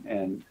Wasserman,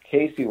 and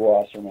Casey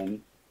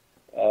Wasserman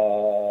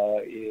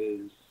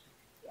is,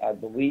 I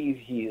believe,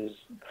 he is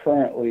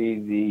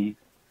currently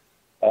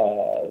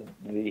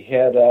the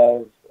head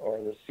of, or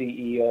the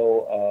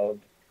CEO of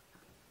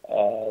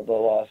the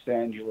Los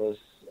Angeles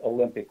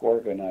Olympic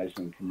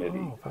Organizing Committee.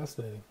 Oh,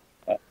 fascinating.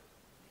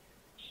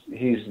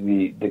 He's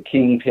the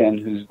kingpin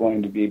who's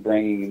going to be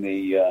bringing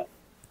the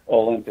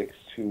Olympics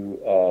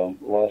to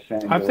Los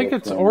Angeles. I think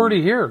it's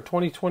already here.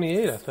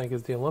 2028, I think,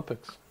 is the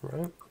Olympics,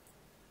 right?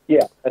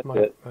 Yeah, that's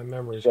it. My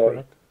memory is So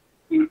correct.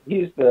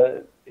 He's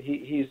the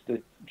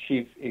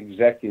chief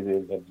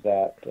executive of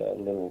that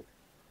little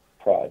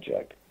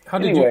project.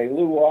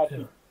 Lou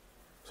Wasserman. Yeah.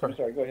 I'm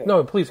sorry, go ahead.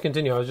 No, please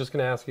continue. I was just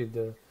going to ask you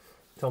to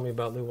tell me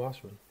about Lou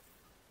Wasserman.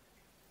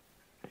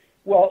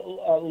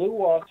 Well, Lou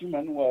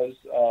Wasserman was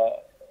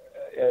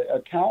a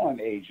talent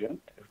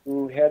agent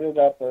who headed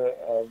up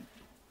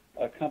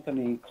a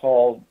company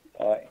called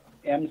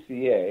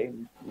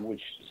MCA,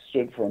 which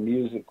stood for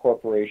Music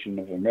Corporation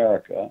of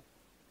America.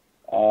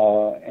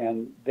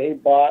 And they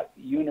bought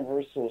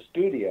Universal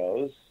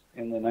Studios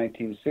in the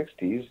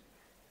 1960s,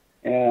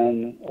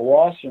 and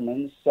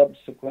Wasserman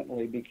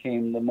subsequently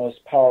became the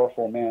most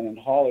powerful man in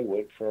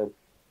Hollywood for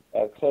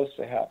close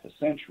to half a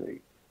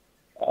century.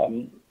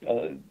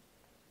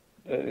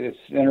 It's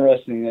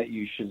interesting that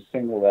you should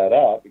single that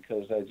out,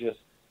 because I just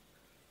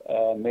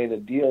made a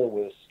deal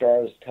with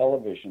Starz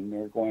Television.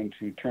 They're going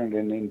to turn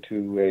it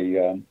into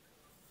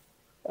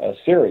a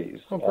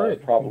series,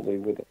 probably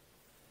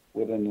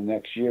within the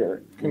next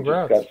year.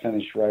 Congrats. We just got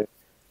finished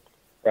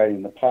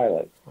writing the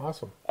pilot.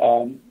 Awesome.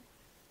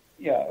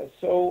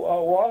 So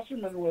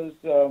Wasserman was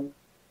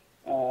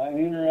an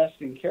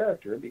interesting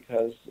character,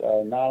 because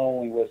not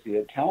only was he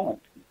a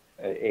talent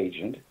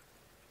agent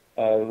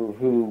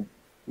who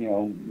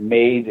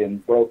made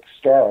and broke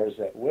stars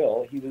at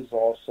will, he was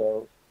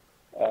also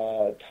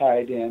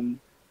tied in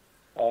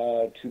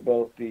to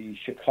both the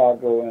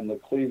Chicago and the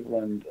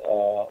Cleveland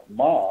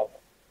mob,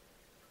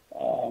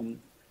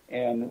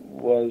 and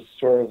was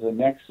sort of the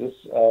nexus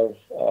of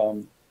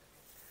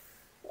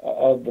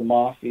the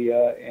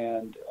mafia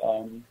and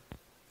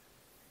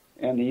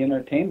the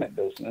entertainment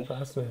business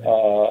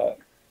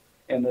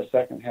in the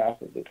second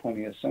half of the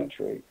 20th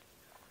century.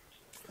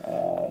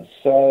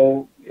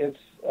 So it's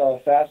a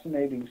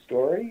fascinating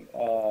story,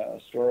 a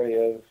story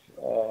of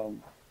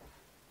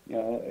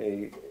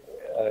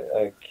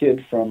a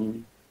kid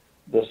from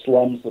the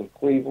slums of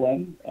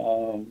Cleveland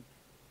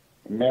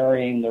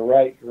marrying the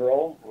right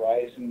girl,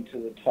 rising to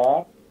the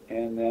top,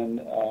 and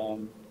then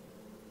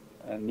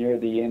near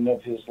the end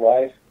of his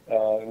life,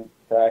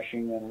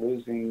 crashing and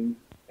losing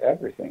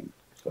everything.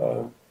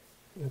 So,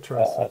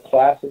 interesting. A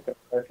classic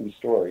American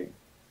story.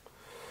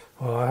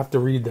 Well, I have to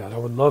read that. I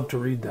would love to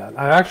read that.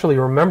 I actually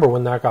remember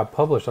when that got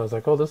published. I was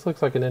like, oh, this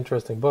looks like an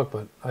interesting book,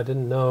 but I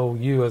didn't know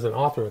you as an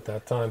author at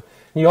that time.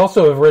 And you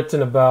also have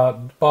written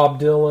about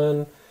Bob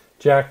Dylan,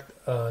 Jack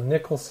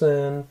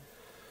Nicholson.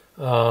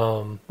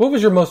 What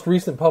was your most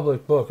recent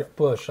public book? I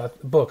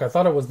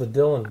thought it was the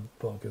Dylan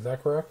book. Is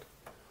that correct?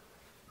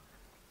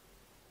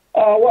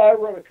 Well, I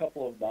wrote a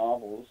couple of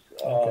novels,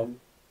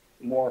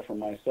 more for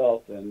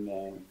myself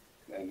than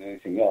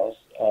anything else.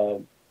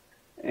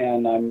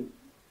 And I'm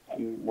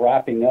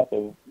wrapping up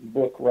a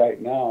book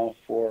right now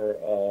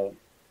for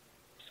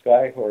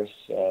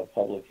Skyhorse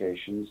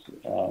Publications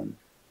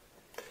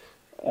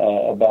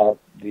about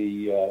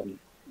the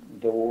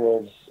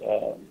world's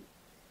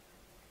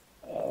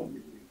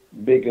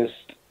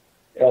biggest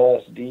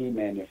LSD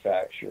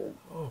manufacturer.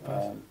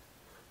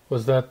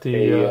 Was that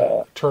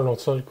the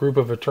Group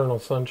of Eternal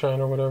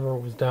Sunshine or whatever?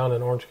 It was down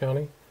in Orange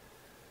County?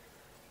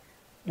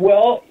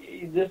 Well,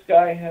 this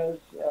guy has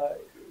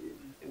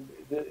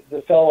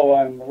the fellow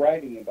I'm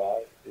writing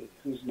about,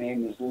 whose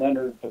name is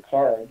Leonard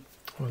Picard,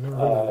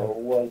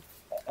 was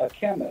a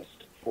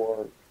chemist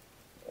for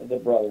the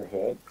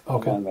Brotherhood,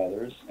 among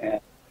others, and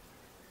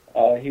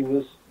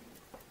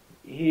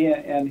he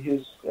and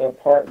his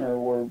partner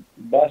were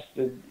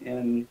busted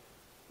in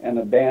an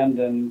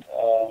abandoned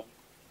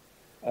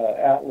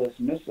Atlas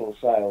missile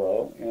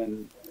silo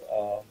in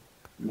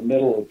the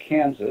middle of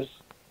Kansas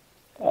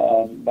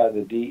by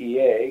the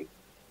DEA.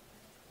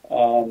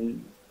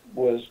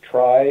 Was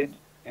tried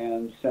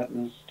and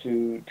sentenced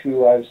to 2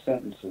 life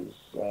sentences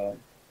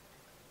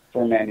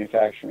for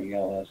manufacturing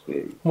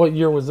LSD. What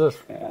year was this?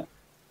 And,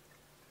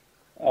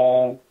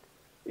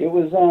 it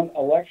was on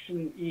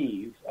election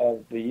eve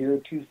of the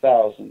year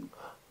 2000.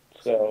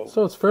 So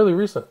it's fairly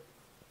recent.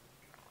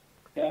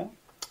 Yeah.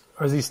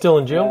 Is he still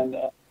in jail? And,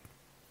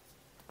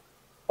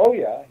 oh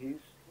yeah, he's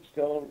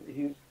 2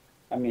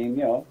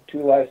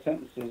 life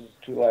sentences is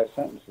 2 life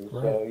sentences.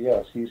 Right. So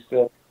yes, he's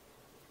still.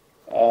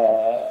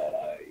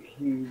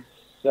 He's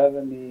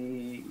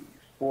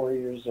 74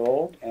 years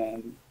old,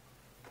 and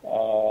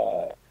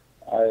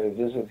I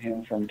visit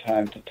him from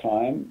time to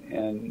time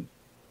in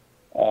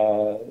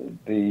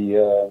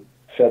the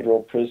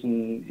federal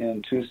prison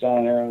in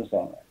Tucson,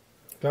 Arizona.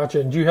 Gotcha.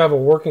 And do you have a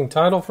working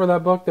title for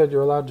that book that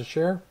you're allowed to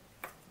share?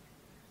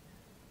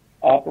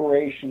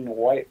 Operation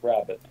White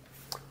Rabbit.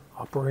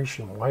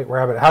 Operation White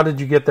Rabbit. How did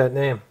you get that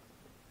name?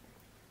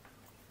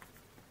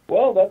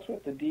 Well, that's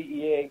what the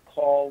DEA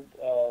called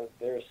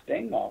their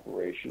sting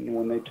operation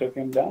when they took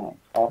him down.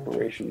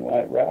 Operation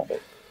White Rabbit.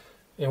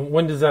 And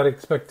when do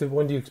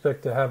you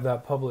expect to have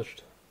that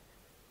published?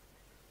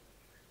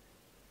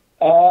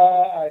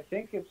 I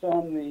think it's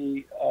on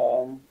the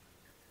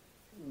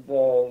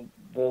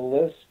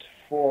list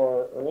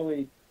for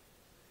early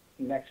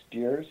next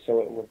year, so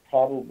it will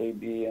probably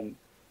be in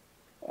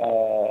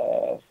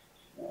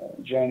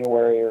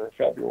January or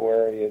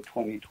February of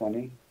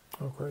 2020.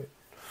 Oh, great.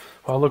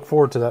 Well, I look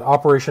forward to that.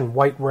 Operation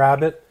White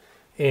Rabbit.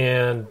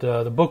 And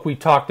the book we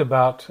talked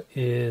about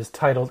is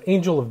titled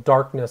Angel of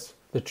Darkness,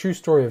 The True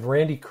Story of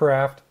Randy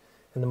Kraft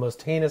and the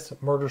Most Heinous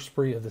Murder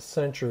Spree of the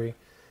Century.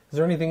 Is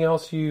there anything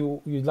else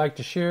you'd like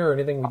to share, or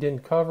anything we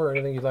didn't cover, or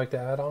anything you'd like to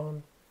add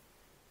on?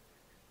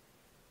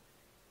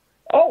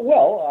 Oh,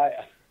 well,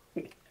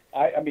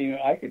 I mean,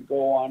 I could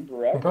go on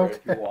forever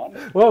if you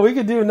want. Well, we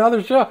could do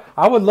another show.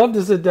 I would love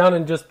to sit down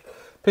and just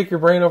pick your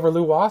brain over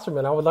Lew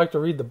Wasserman. I would like to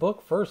read the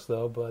book first,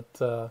 though,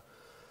 but...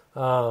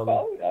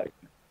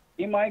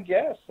 be my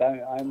guest.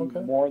 I'm okay.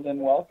 More than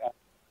welcome.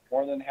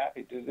 More than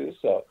happy to do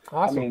so.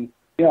 Awesome. I mean,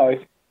 you know,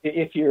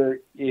 if you're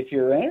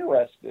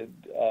interested,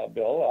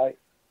 Bill,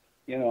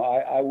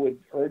 I would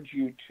urge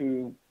you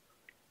to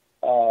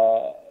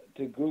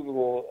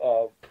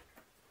Google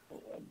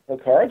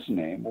Picard's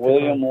name.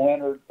 William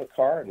Leonard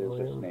Picard is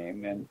his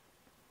name, and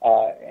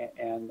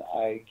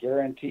I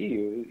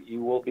guarantee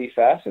you will be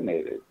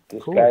fascinated.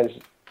 This guy's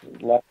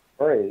life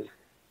story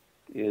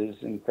is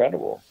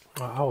incredible.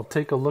 I'll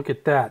take a look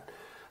at that.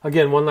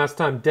 Again, one last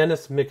time,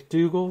 Dennis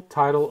McDougal.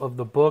 Title of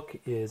the book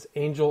is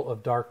Angel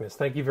of Darkness.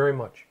 Thank you very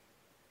much.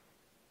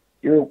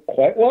 You're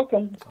quite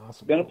welcome. Awesome.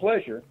 It's been a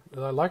pleasure.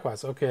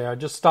 Likewise. Okay, I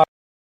just stopped.